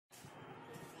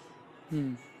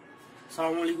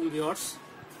আসসালামু আলাইকুম ভিউয়ার্স,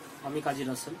 আমি কাজী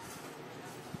রাসেল।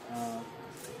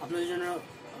 আপনাদের জন্য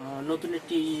নতুন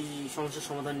একটি সমস্যার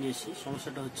সমাধান নিয়েছি।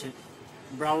 সমস্যাটা হচ্ছে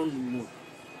ব্রাউন মোড।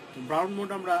 তো ব্রাউন মোড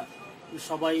আমরা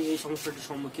সবাই এই সমস্যাটির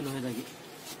সম্মুখীন হয়ে থাকি।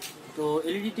 তো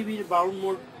এলইডি টিভির ব্রাউন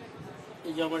মোড,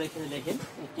 এই যে আমার এখানে দেখেন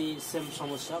একটি সেম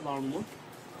সমস্যা ব্রাউন মোড।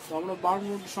 তো আমরা ব্রাউন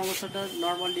মোড সমস্যাটা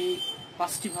নর্মালি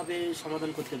 5টি ভাবে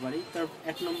সমাধান করতে পারি। তার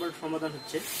 1 নম্বর সমাধান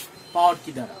হচ্ছে পাওয়ার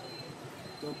কি দ্বারা।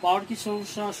 তো পাওয়ার কি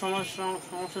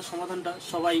সমস্যার সমাধানটা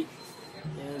সবাই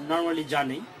নর্মালি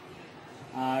জানে।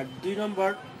 আর 2 নম্বর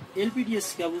এলপিডিএস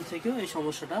কেবল থেকেও এই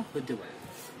সমস্যাটা হতে পারে।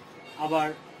 আবার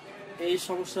এই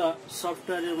সমস্যা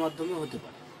সফটওয়্যারের মাধ্যমে হতে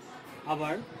পারে,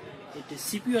 আবার এটি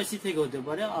সিপিইউআইসি থেকে হতে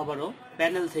পারে, আবারও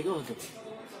প্যানেল থেকেও হতে পারে।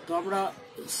 তো আমরা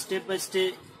স্টেপ বাই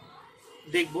স্টেপ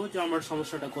দেখব যে আমার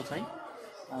সমস্যাটা কোথায়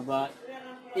বা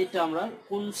এটা আমরা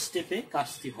কোন স্টেপে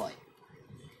কাজটি হয়।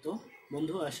 তো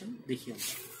বন্ধু আসেন দেখি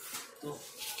আমরা।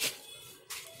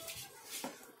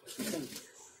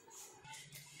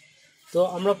 তো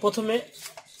আমরা প্রথমে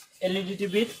এলইডি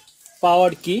টিভির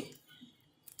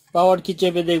পাওয়ার কি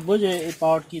চেপে দেখব যে এই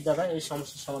পাওয়ার কি দ্বারা এই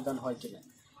সমস্যার সমাধান হয় কিনা।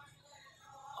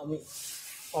 আমি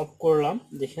অফ করলাম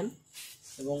দেখেন,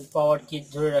 এবং পাওয়ার কি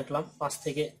ধরে রাখলাম। 5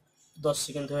 থেকে 10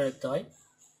 সেকেন্ড ধরে রাখতে হয়।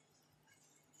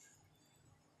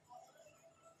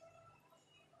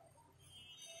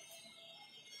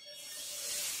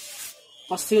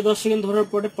 পাঁচ থেকে 10 সেকেন্ড ধরার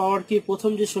পরে পাওয়ার কি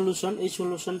প্রথম যে সলিউশন, এই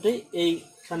সলিউশনটাই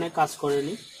এইখানে কাজ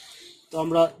করেনি। তো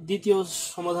আমরা দ্বিতীয়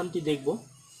সমাধানটি দেখব।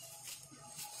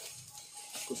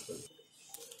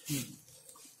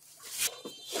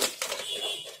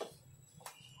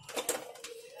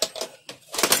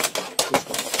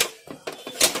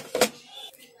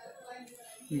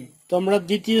 তো আমরা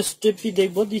দ্বিতীয় স্টেপটি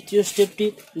দেখব। দ্বিতীয় স্টেপটি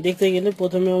দেখতে গেলে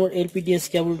প্রথমে আমার এলপিডিএস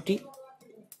কেবলটি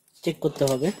চেক করতে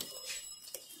হবে।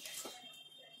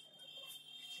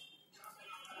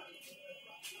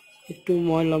 একটু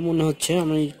ময়লা মনে হচ্ছে,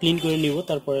 আমি ক্লিন করে নিব,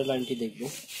 তারপরে লাইনটি দেখব।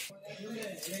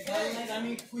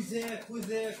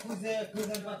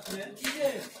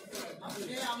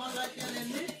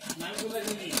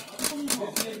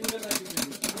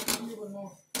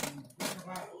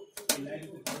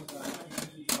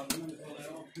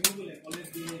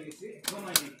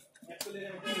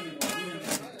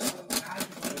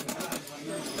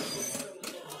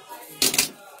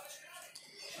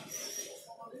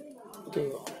 তো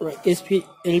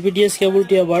এলপিডিএস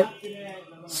কেবলটি আবার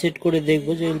সেট করে দেখব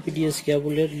যে এলপিডিএস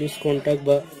কেবলের লুজ কন্টাক্ট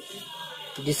বা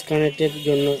ডিসকানেক্টের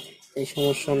জন্য এই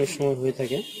সমস্যা অনেক সময় হয়ে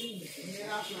থাকে।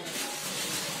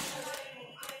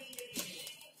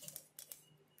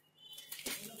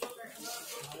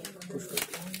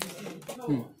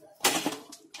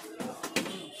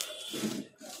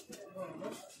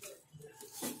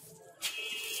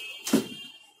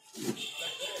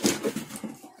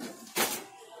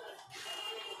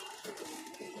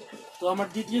 তো আমার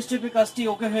দ্বিতীয় স্টেপের কাজটি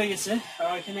ওকে হয়ে গেছে।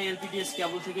 আর এখানে এলপিডিএস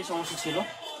কেবল থেকে সমস্যা ছিল,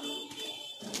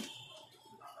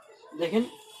 দেখেন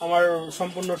আমার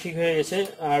সম্পূর্ণ ঠিক হয়ে গেছে,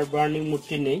 আর বার্নিং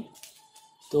মুডটি নেই।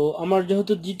 তো আমার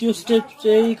যেহেতু দ্বিতীয় স্টেপ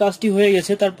এই কাজটি হয়ে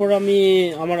গেছে, তারপর আমি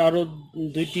আমার আরো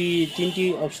 2-3টি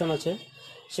অপশন আছে,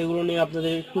 সেগুলো নিয়ে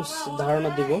আপনাদের একটু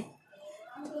ধারণা দিব।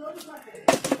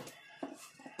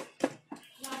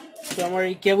 তো আমার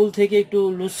এই কেবল থেকে একটু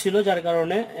লুজ ছিল, যার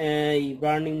কারণে এই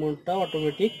বার্নিং মোডটা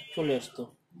অটোমেটিক চলে আসতো।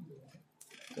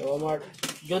 তো আমার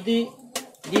যদি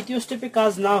দ্বিতীয় স্টেপে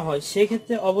কাজ না হয়,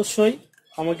 সেক্ষেত্রে অবশ্যই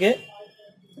আমাকে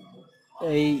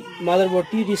এই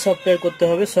মাদারবোর্ডটি রিসফটওয়্যার করতে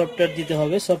হবে, সফটওয়্যার দিতে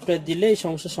হবে। সফটওয়্যার দিলে এই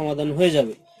সমস্যার সমাধান হয়ে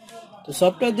যাবে। তো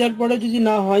সফটওয়্যার দেওয়ার পরে যদি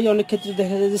না হয়, অনেক ক্ষেত্রে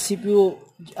দেখা যায় যে সিপিইউ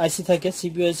আইসি থাকে,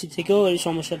 সিপিইউ আইসি থেকেও এই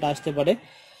সমস্যাটা আসতে পারে।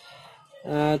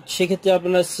 সেক্ষেত্রে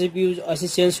আপনারা সিপিইউ আইসি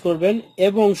চেঞ্জ করবেন।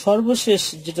 এবং সর্বশেষ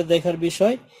যেটা দেখার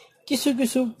বিষয়, কিছু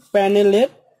কিছু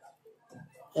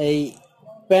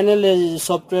প্যানেলের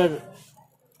সফটওয়্যার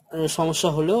সমস্যা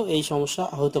হলেও এই সমস্যা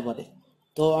হতে পারে।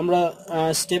 তো আমরা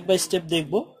স্টেপ বাই স্টেপ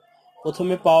দেখব।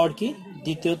 প্রথমে পাওয়ার কি,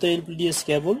 দ্বিতীয়ত এলপিডিএস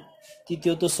কেবল,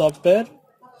 তৃতীয়ত সফটওয়্যার,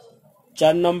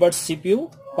 4 নম্বর সিপিইউ,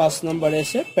 5 নম্বর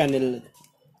এসে প্যানেল।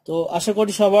 তো আশা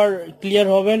করি সবার ক্লিয়ার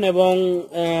হবেন এবং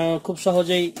খুব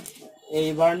সহজেই এই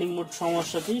বার্নিং মোড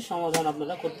সমস্যাটি সমাধান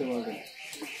আপনারা করতে পারবেন।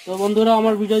 তো বন্ধুরা,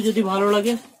 আমার ভিডিও যদি ভালো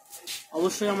লাগে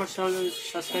অবশ্যই আমার চ্যানেল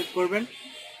সাবস্ক্রাইব করবেন।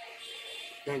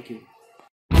 Thank you.